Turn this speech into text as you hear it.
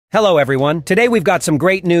Hello everyone. Today we've got some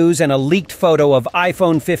great news and a leaked photo of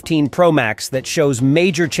iPhone 15 Pro Max that shows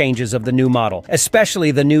major changes of the new model,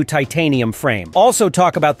 especially the new titanium frame. Also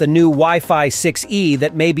talk about the new Wi-Fi 6E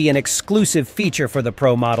that may be an exclusive feature for the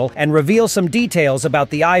Pro model, and reveal some details about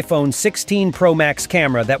the iPhone 16 Pro Max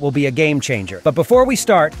camera that will be a game changer. But before we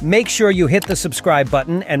start, make sure you hit the subscribe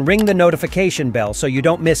button and ring the notification bell so you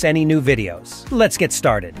don't miss any new videos. Let's get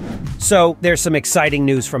started. So, there's some exciting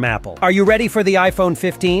news from Apple. Are you ready for the iPhone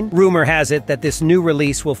 15? Rumor has it that this new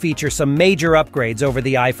release will feature some major upgrades over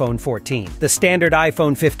the iPhone 14. The standard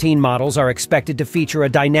iPhone 15 models are expected to feature a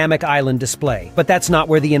dynamic island display, but that's not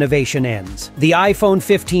where the innovation ends. The iPhone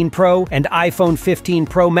 15 Pro and iPhone 15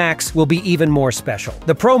 Pro Max will be even more special.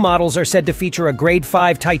 The Pro models are said to feature a Grade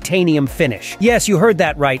 5 titanium finish. Yes, you heard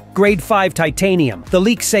that right, Grade 5 titanium. The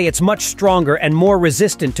leaks say it's much stronger and more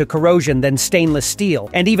resistant to corrosion than stainless steel,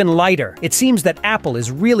 and even lighter. It seems that Apple is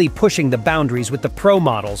really pushing the boundaries with the Pro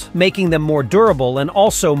models, making them more durable and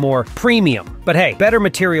also more premium. But hey, better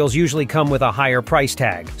materials usually come with a higher price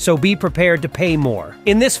tag, so be prepared to pay more.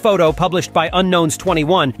 In this photo published by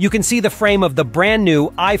Unknowns21, you can see the frame of the brand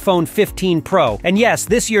new iPhone 15 Pro. And yes,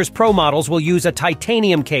 this year's Pro models will use a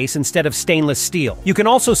titanium case instead of stainless steel. You can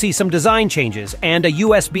also see some design changes and a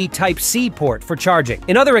USB Type-C port for charging.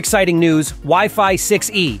 In other exciting news, Wi-Fi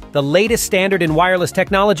 6E, the latest standard in wireless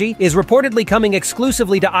technology, is reportedly coming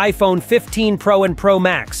exclusively to iPhone 15 Pro and Pro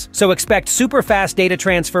Max. So expect super fast data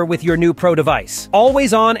transfer with your new Pro device.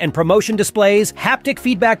 Always on and promotion displays, haptic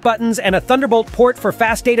feedback buttons, and a Thunderbolt port for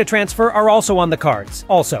fast data transfer are also on the cards.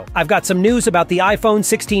 Also, I've got some news about the iPhone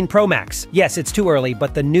 16 Pro Max. Yes, it's too early,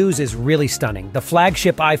 but the news is really stunning. The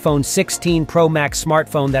flagship iPhone 16 Pro Max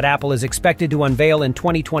smartphone that Apple is expected to unveil in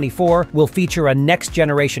 2024 will feature a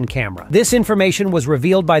next-generation camera. This information was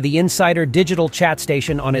revealed by the Insider digital chat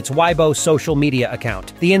station on its Weibo social media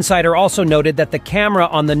account. The Insider also noted that the camera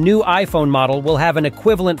on the new iPhone model will have an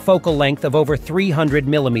equivalent focal length of over 300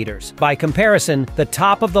 millimeters. By comparison, the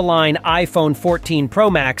top-of-the-line iPhone 14 Pro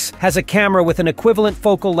Max has a camera with an equivalent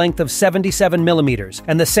focal length of 77 millimeters,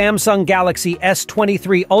 and the Samsung Galaxy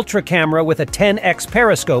S23 Ultra camera with a 10x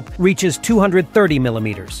periscope reaches 230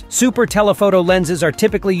 millimeters. Super telephoto lenses are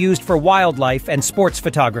typically used for wildlife and sports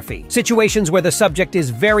photography, situations where the subject is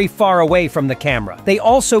very far away from the camera. They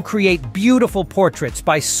also create beautiful portraits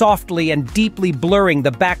by softly and deeply blurring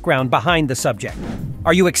the background behind the subject.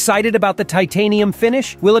 Are you excited about the titanium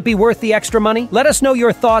finish? Will it be worth the extra money? Let us know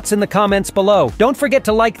your thoughts in the comments below. Don't forget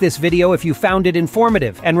to like this video if you found it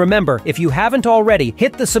informative. And remember, if you haven't already,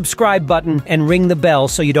 hit the subscribe button and ring the bell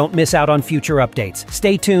so you don't miss out on future updates.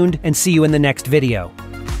 Stay tuned and see you in the next video.